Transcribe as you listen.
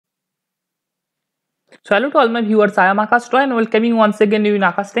So hello to all my viewers, I am Akash and welcoming once again in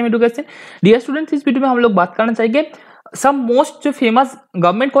Akash Time Education. Dear students, इस video में हम लोग बात करना चाहेंगे सम मोस्ट जो फेमस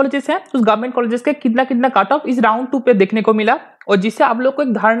गवर्नमेंट कॉलेजेस हैं उस गवर्नमेंट कॉलेजेस के कितना कितना कट ऑफ इस राउंड 2 पे देखने को मिला और जिससे आप लोग को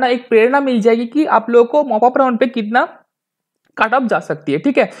एक धारणा, एक प्रेरणा मिल जाएगी कि आप लोगों को मॉक अप राउंड पे कितना कट ऑफ जा सकती है।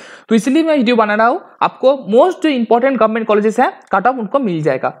 ठीक है, तो इसलिए मैं वीडियो बना रहा हूँ, आपको मोस्ट जो इंपॉर्टेंट गवर्नमेंट कॉलेजेस हैं कट ऑफ उनको मिल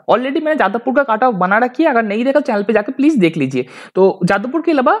जाएगा। ऑलरेडी मैंने जादवपुर का कट ऑफ बना रखी है, अगर नहीं देखा चैनल पे जाकर प्लीज देख लीजिए। तो जादवपुर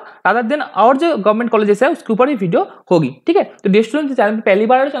के अलावा रादर देन और जो गवर्नमेंट कॉलेजेस है उसके ऊपर भी वीडियो होगी। ठीक है, तो डियर स्टूडेंट, चैनल पे पहली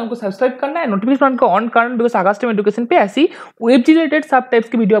बार चैनल को सब्सक्राइब करना है, नोटिफिकेशन को ऑन करना, बिकॉज आकाश टाइम एजुकेशन पे ऐसी वेबजी रिलेटेड सब टाइप्स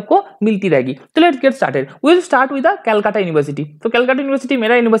की वीडियो आपको मिलती रहेगी। तो let's get started. We will start with the Calcutta university. तो कलकत्ता यूनिवर्सिटी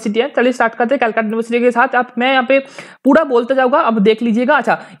मेरा यूनिवर्सिटी है, चलिए स्टार्ट करते हैं कलकत्ता यूनिवर्सिटी के साथ। आप मैं यहाँ पे पूरा बोलते जाऊंगा, अब देख लीजिए।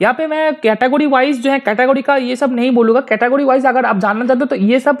 अच्छा, यहाँ पे मैं कैटेगरी वाइज जो है कैटेगरी का ये सब नहीं बोलूंगा। कैटेगरी वाइज अगर आप जानना चाहते हो तो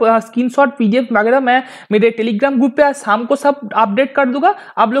ये सब स्क्रीनशॉट पीडीएफ वगैरह मैं मेरे टेलीग्राम ग्रुप पे शाम को सब अपडेट कर दूंगा।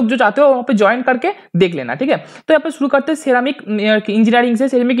 आप लोग जो चाहते हो वहाँ पे ज्वाइन करके देख लेना। ठीक है, तो यहाँ पे शुरू करते हैं सेरामिक इंजीनियरिंग से।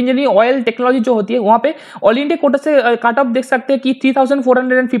 सेरामिक इंजीनियरिंग ऑयल टेक्नोलॉजी जो होती है वहाँ पे ऑल इंडिया कोटा से कट ऑफ देख सकते हैं कि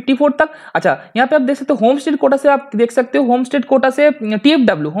 3454 तक। अच्छा, यहाँ पे आप देख सकते हो होम स्टेट कोटा से आप देख सकते हो, होम स्टेट कोटा से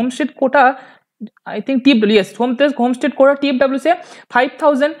TFW home state quota I think TFW yes home state quota TFW से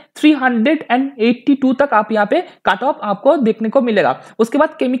 5382 तक आप यहाँ पे कट ऑफ आपको देखने को मिलेगा। उसके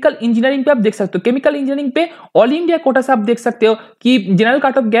बाद केमिकल इंजीनियरिंग पे आप देख सकते हो, केमिकल इंजीनियरिंग पे ऑल इंडिया कोटा से आप देख सकते हो कि जनरल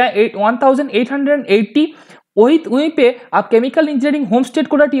कट ऑफ गया 1880। वहीं पे आप chemical engineering home state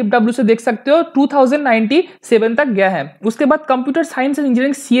quota TFW से देख सकते हो 2097 तक गया है। उसके बाद computer science and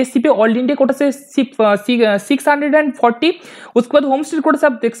engineering CSC पे ऑल इंडिया कोटा से 640। उसके बाद होम स्टेट कोटा से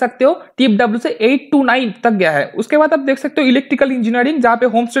आप देख सकते हो टीएफडब्ल्यू से 829 तक गया है। उसके बाद आप देख सकते हो इलेक्ट्रिकल इंजीनियरिंग, जहां पे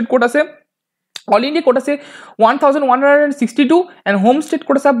होम स्टेट कोटा से ऑल इंडिया कोटा से 1162 एंड होम स्टेट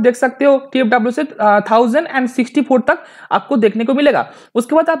कोटा से आप देख सकते हो टीएफडब्ल्यू से 1064 तक आपको देखने को मिलेगा।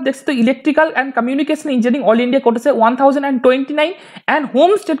 उसके बाद आप देख सकते हो electrical and communication engineering all India quota से 1029 एंड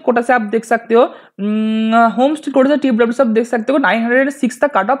होम स्टेट कोटा से आप देख सकते हो होम स्टेट कोटा से टीएफडब्ल्यू से आप देख सकते हो 906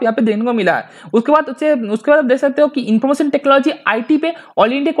 तक कट ऑफ यहाँ पे देखने को मिला है। उसके बाद आप देख सकते हो कि इंफॉर्मेशन टेक्नोलॉजी आईटी पे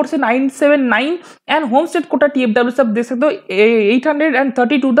ऑल इंडिया कोटा से 979 and home state quota TFW से आप देख सकते हो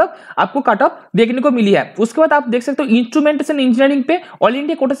 832 तक आपको कट ऑफ देखने को मिली है। उसके बाद आप देख सकते हो इंस्ट्रूमेंटेशन इंजीनियरिंग पे ऑल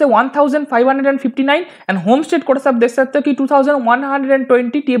इंडिया कोटा से 1559 एंड होम स्टेट कोटा से आप देख सकते हो कि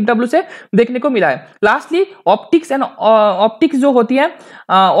 2120 टीएफडब्ल्यू से देखने को मिला है। लास्टली ऑप्टिक्स एंड ऑप्टिक्स जो होती है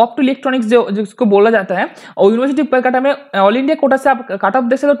ऑप्टो इलेक्ट्रॉनिक्स जिसको बोला जाता है, और यूनिवर्सिटी कलकत्ता में ऑल इंडिया कोटा से आप कट ऑफ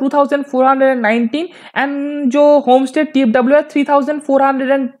देख सकते हो 2419 एंड जो होम स्टेट टीएफडब्ल्यू है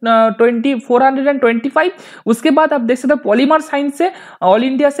 3425। उसके बाद आप देख सकते हो पॉलीमर साइंस से ऑल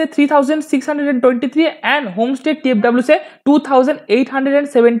इंडिया से 3623 एंड होम स्टेट टीएफडब्ल्यू से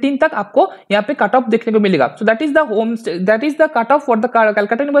 2817 तक आपको यहाँ पे कट ऑफ देखने को मिलेगा। So that is the cut off for the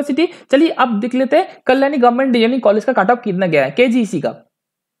Calcutta university. चलिए अब देख लेते हैं कल्याणी गवर्नमेंट इंजीनियरिंग कॉलेज का कट ऑफ कितना गया है केजीईसी का।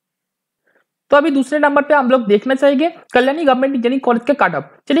 तो अभी दूसरे नंबर पे हम लोग देखना चाहिए कल्याणी गवर्नमेंट इंजीनियरिंग कॉलेज के कट ऑफ।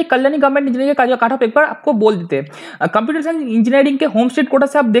 चलिए कल्याणी गवर्नमेंट इंजीनियरिंग का कट ऑफ एक बार आपको बोल देते हैं। कंप्यूटर साइंस इंजीनियरिंग के होम स्टेट कोटा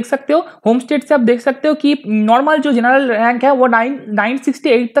से आप देख सकते हो, होम स्टेट से आप देख सकते हो कि नॉर्मल जो जनरल रैंक है वो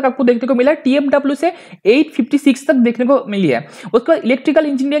 968 तक आपको देखने को मिला है, टीएफडब्ल्यू से 856 तक देखने को मिली है। उसके बाद इलेक्ट्रिकल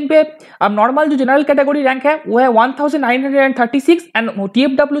इंजीनियरिंग पे अब नॉर्मल जो जनरल कैटेगरी रैंक है वो है 1936 एंड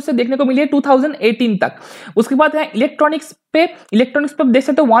टीएफडब्ल्यू से देखने को मिली है 2018 तक। उसके बाद है इलेक्ट्रॉनिक्स पे देख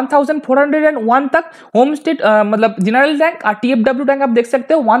सकते हो 1401 तक होम स्टेट मतलब जनरल रैंक और टीएफडब्ल्यू रैंक आप देख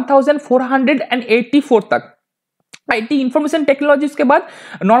सकते हो 1484 तक। आईटी इंफॉर्मेशन टेक्नोलॉजी के बाद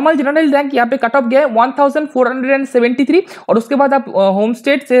नॉर्मल जनरल रैंक यहाँ पे कट ऑफ गया है 1473 और उसके बाद आप होम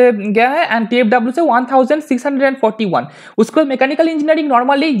स्टेट से गया है एंड टीएफडब्ल्यू से 1641। उसके बाद मैकेनिकल इंजीनियरिंग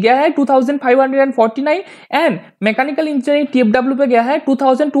नॉर्मली गया है 2549 एंड मैकेनिकल इंजीनियरिंग टीएफडब्ल्यू पे गया है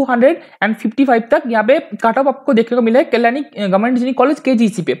 2255 तक यहाँ पे कट ऑफ आपको देखने को मिला है कल्याणी गवर्नमेंट इंजीनियरिंग कॉलेज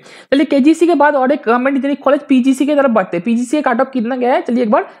केजीईसी पे। चलिए केजीईसी के बाद और एक गवर्नमेंट इंजीनियरिंग कॉलेज पीजीसी की तरफ बढ़ते हैं। पीजीसी का कट ऑफ कितना गया है चलिए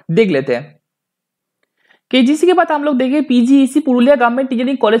एक बार देख लेते हैं। केजीसी के बाद हम लोग देखेंगे पीजीईसी पुरुलिया गवर्नमेंट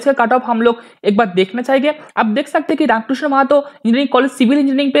इंजीनियरिंग कॉलेज का कट ऑफ हम लोग एक बार देखना चाहिए। आप देख सकते हैं कि Ramakrishna Mahato engineering college civil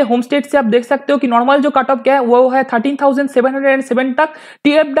engineering पे होम स्टेट से आप देख सकते हो कि नॉर्मल जो कट ऑफ गया है वो है 13,707 तक।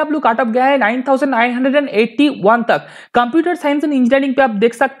 टीएफडब्ल्यू कट ऑफ गया है 9,981 तक। कंप्यूटर साइंस एंड इंजीनियरिंग पे आप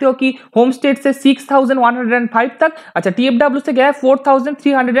देख सकते हो कि होम स्टेट से 6,105 तक। अच्छा, टीएफडब्ल्यू से गया है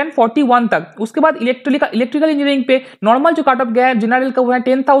 4,341 तक। उसके बाद इलेक्ट्रिकल इंजीनियरिंग पे नॉर्मल जो कट ऑफ गया है जनरल का वो है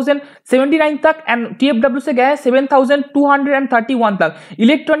 10,079 तक एंड टीएफडब्ल्यू से गया है 7231 तक।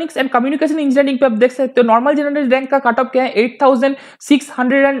 इलेक्ट्रॉनिक्स एंड कम्युनिकेशन इंजीनियरिंग पे आप देख सकते हो नॉर्मल जनरल रैंक का कट ऑफ गया है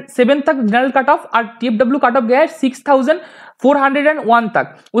 8607 तक जनरल कट ऑफ, और टीएफडब्ल्यू कट ऑफ गया है 6401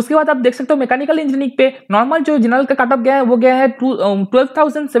 तक। उसके बाद आप देख सकते हो मैकेनिकल इंजीनियरिंग पे नॉर्मल जो जनरल का कट ऑफ गया है वो गया है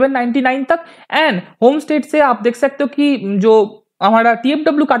 12799 तक, एंड होम स्टेट से आप देख सकते हो कि जो हमारा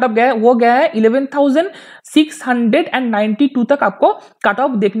टीएफडब्ल्यू कट ऑफ गया है वो गया है 11692 तक आपको कट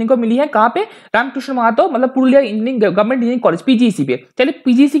ऑफ देखने को मिली है। कहाँ पे? रामकृष्ण महतो मतलब Purulia engineering government engineering college PGC पे। चलिए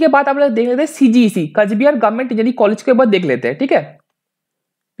पीजीसी के बाद आप लोग देख लेते हैं सीजीईसी कचबिहार गवर्नमेंट इंजीनियरिंग कॉलेज के बाद देख लेते हैं, ठीक है।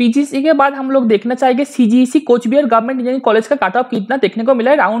 पीजीसी के बाद हम लोग देखना चाहेंगे सीजीईसी कोचबिहार गवर्नमेंट इंजीनियरिंग कॉलेज का कट ऑफ कितना देखने को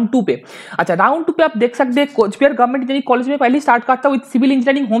मिला है राउंड 2 पे। अच्छा, राउंड 2 पे आप देख सकते हैं कोचबिहार गवर्नमेंट इंजीनियरिंग कॉलेज में पहले स्टार्ट करता हूं with civil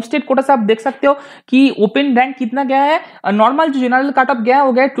engineering home state quota से। आप देख सकते हो कि ओपन रैंक कितना गया है, नॉर्मल जो जनरल कट ऑफ गया है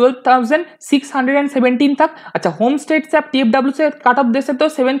वो गया है 12617 तक। अच्छा, होम स्टेट से आप टीएफडब्ल्यू से कट ऑफ देख सकते हो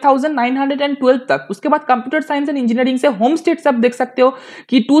 7912 तक। उसके बाद कंप्यूटर साइंस एंड इंजीनियरिंग से होम स्टेट से आप देख सकते हो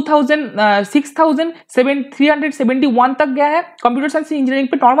कि 6371 तक गया है कंप्यूटर साइंस इंजीनियरिंग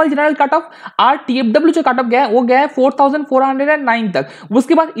पे नॉर्मल जनरल कट ऑफ। और टीएफडब्ल्यू जो कट ऑफ गया है वो गया है 4409 तक।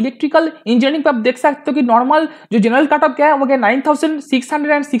 उसके बाद इलेक्ट्रिकल इंजीनियरिंग पे आप देख सकते हो कि नॉर्मल जो जनरल कट ऑफ गया है वो गया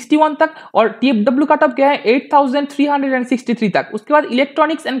 9661 तक, और टीएफडब्ल्यू कट ऑफ गया है 8363 तक। उसके बाद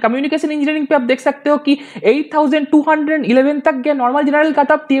इलेक्ट्रॉनिक्स एंड कम्युनिकेशन इंजीनियरिंग पे आप देख सकते हो कि 8211 तक गया normal general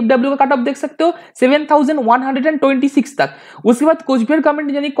cut off. TFW का कट ऑफ देख सकते हो 7126 तक। उसके बाद कोचबिहार गवर्नमेंट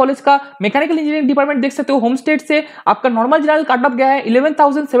इंजीनियरिंग कॉलेज का मैकेनिकल इंजीनियरिंग डिपार्टमेंट देख सकते हो होम स्टेट से आपका नॉर्मल जनरल कट ऑफ गया है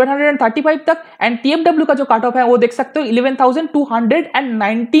 11735 तक, एंड टीएफडब्ल्यू का जो कट ऑफ है वो देख सकते हो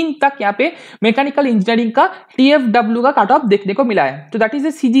 11219 तक यहाँ पे मैकेनिकल इंजीनियरिंग का टीएफडब्ल्यू का कट ऑफ देखने को मिला है। तो that is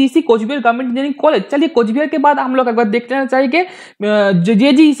सीजीईसी Cooch Behar government engineering college. चलिए कोचबिहार के बाद हम लोग एक बार देखना चाहेंगे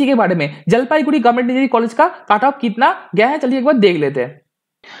जेजीईसी के बारे में, जलपाईगुड़ी गवर्नमेंट इंजीनियरिंग कॉलेज का कट ऑफ कितना गया है, चलिए एक बार देख लेते हैं।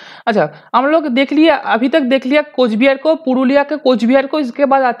 अच्छा, हम लोग देख लिया, अभी तक देख लिया कोचबिहार को, पुरुलिया के कोचबिहार को, इसके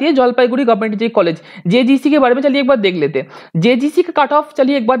बाद आती है जलपाईगुड़ी गवर्नमेंट इंजीनियरिंग कॉलेज जेजीसी के बारे में। चलिए एक बार देख लेते हैं जेजीसी का कट ऑफ,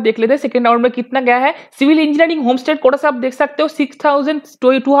 चलिए एक बार देख लेते हैं सेकंड राउंड में कितना गया है। Civil engineering home state quota से आप देख सकते हो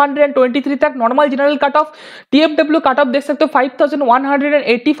 6223 तक normal general cut off. TFW cut off देख सकते हो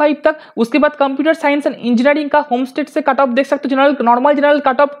 5185 तक। उसके बाद कंप्यूटर साइंस एंड इंजीनियरिंग का होम स्टेट से कट ऑफ देख सकते हो नॉर्मल जनरल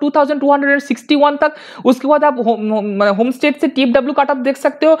कट ऑफ 2261 तक। उसके बाद आप होम स्टेट से टीएफडब्ल्यू कट ऑफ देख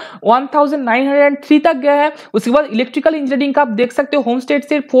सकते हो 1903 तक गया है। उसके बाद इलेक्ट्रिकल इंजीनियरिंग का आप देख सकते हो होम स्टेट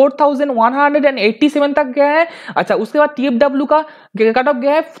से 4187 तक गया है। अच्छा, उसके बाद टीएफडब्ल्यू का कट ऑफ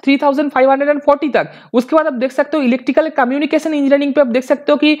गया है 3540 तक। उसके बाद आप देख सकते हो इलेक्ट्रिकल कम्युनिकेशन इंजीनियरिंग पे आप देख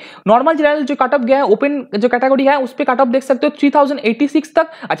सकते हो कि नॉर्मल जनरल जो कट ऑफ गया है ओपन जो कैटेगरी है उस पे कट ऑफ देख सकते हो 3086 तक।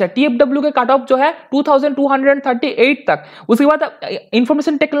 अच्छा, टीएफडब्ल्यू के कट ऑफ जो है 2238 तक। उसके बाद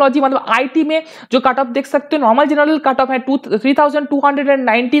इंफॉर्मेशन टेक्नोलॉजी मतलब आईटी में जो कट ऑफ देख सकते हो नॉर्मल जनरल कट ऑफ है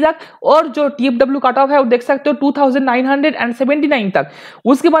 3290 तक, और जो टीएफडब्ल्यू कट ऑफ है वो देख सकते हो 2979 तक।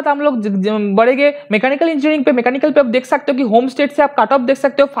 उसके बाद हम लोग बढ़ेंगे मैकेनिकल इंजीनियरिंग पे। मैकेनिकल पे आप देख सकते हो कि होम स्टेट से आप कट ऑफ देख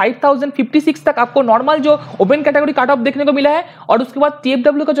सकते हो 5056 तक आपको नॉर्मल जो ओपन कैटेगरी कट ऑफ देखने को मिला है, और उसके बाद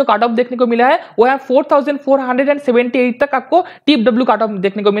टीएफडब्ल्यू का जो कट ऑफ देखने को मिला है वो है 4478 तक आपको टीएफडब्ल्यू कट ऑफ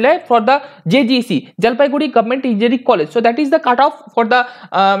देखने को मिला है for the जेजीईसी Jalpaiguri government engineering college. So that is the cut off for the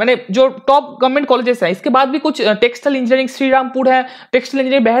मैंने जो टॉप गवर्नमेंट कॉलेजेस है। इसके बाद भी कुछ टेक्सटाइल इंजीनियरिंग श्रीरामपुर है, textile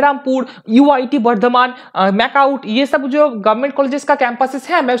engineering Baharampur, UIT Varthaman, MAKAUT, ये सब जो गवर्नमेंट कॉलेजेस का कैंपसेस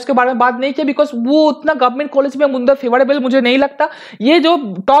है मैं उसके बारे में बात नहीं किया बिकॉज वो उतना गवर्नमेंट कॉलेज में मुंदर फेवरेबल मुझे नहीं लगता। ये जो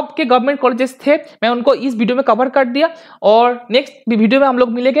टॉप के गवर्नमेंट कॉलेजेस थे मैं उनको इस वीडियो में कवर कर दिया, और नेक्स्ट वीडियो में हम लोग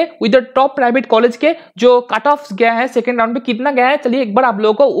मिलेंगे with the top private college के जो कट ऑफ गया है सेकंड राउंड में कितना गया है। चलिए एक बार आप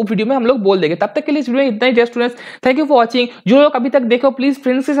लोगों को वो वीडियो में हम लोग बोल देंगे। तब तक के लिए इस वीडियो में इतना ही students. Thank you for watching. जो लोग अभी तक देखो प्लीज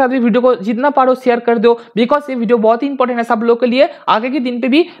फ्रेंड्स के साथ भी वीडियो को जितना पारो शेयर कर दो बिकॉज ये वीडियो बहुत ही इंपॉर्टेंट है सब लोगों के लिए। आगे के दिन पे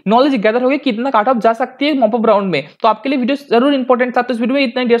भी नॉलेज गैदर होगी कितना कट ऑफ जा सकती है मॉप अप राउंड में, तो आपके लिए वीडियो जरूर इंपॉर्टेंट था। तो इस वीडियो में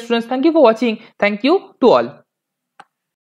इतना ही dear students. Thank you for watching. Thank you to all.